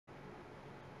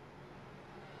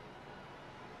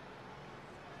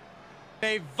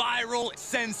A viral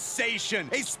sensation,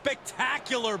 a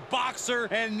spectacular boxer,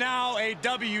 and now a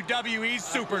WWE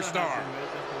superstar.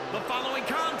 The following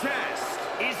contest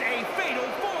is a fatal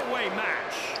four-way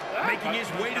match. Making his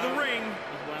way to the ring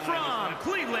from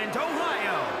Cleveland,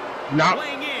 Ohio. No,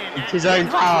 Weighing in it's at his own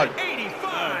card.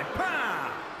 185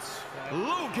 pounds,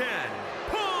 Logan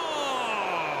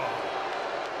Paul.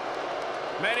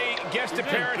 Many guest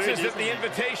appearances at the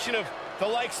invitation of the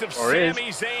likes of Sami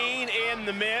Zayn and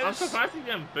The Miz. I'm surprised he's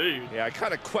getting booed. Yeah, I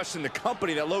kind of question the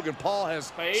company that Logan Paul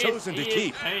has chosen to keep. He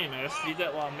is famous, you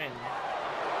get what I mean.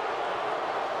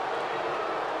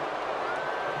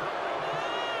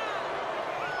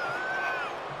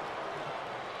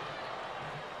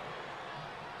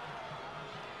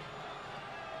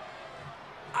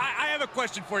 I have a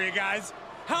question for you guys.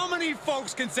 How many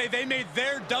folks can say they made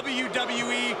their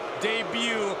WWE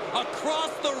debut across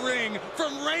the ring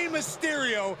from Rey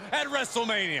Mysterio at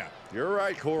WrestleMania? You're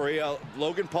right, Corey.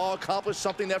 Logan Paul accomplished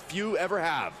something that few ever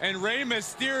have. And Rey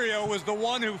Mysterio was the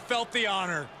one who felt the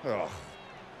honor. Oh.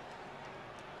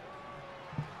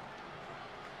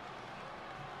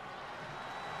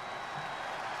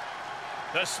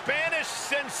 The Spanish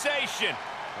sensation.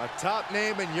 A top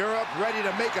name in Europe, ready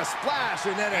to make a splash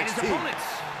in NXT. And his opponents,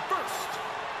 first,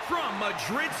 from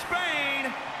Madrid,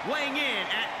 Spain, weighing in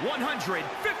at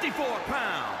 154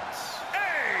 pounds,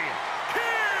 A-Kid.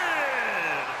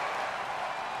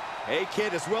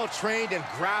 A-Kid is well trained in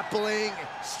grappling,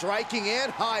 striking, and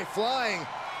high flying,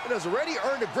 and has already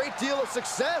earned a great deal of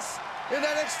success in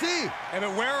NXT. And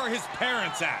where are his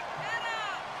parents at?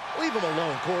 Leave him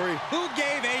alone, Corey. Who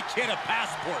gave A-Kid a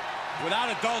passport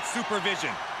without adult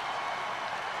supervision?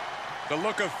 The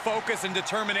look of focus and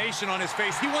determination on his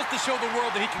face. He wants to show the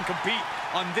world that he can compete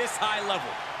on this high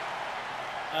level.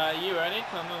 You ready?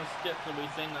 I'm going to skip the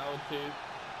thing that will do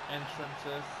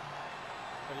entrances.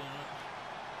 Pretty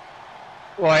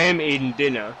much. Well, I am eating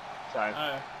dinner, so.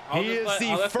 He is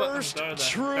the first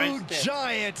true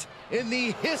giant in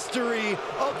the history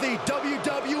of the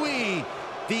WWE.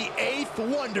 The 8th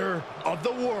wonder of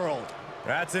the world.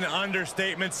 That's an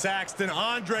understatement, Saxton.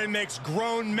 Andre makes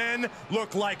grown men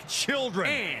look like children.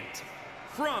 And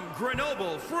from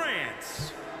Grenoble,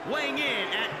 France, weighing in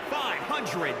at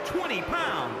 520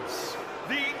 pounds,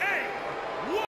 the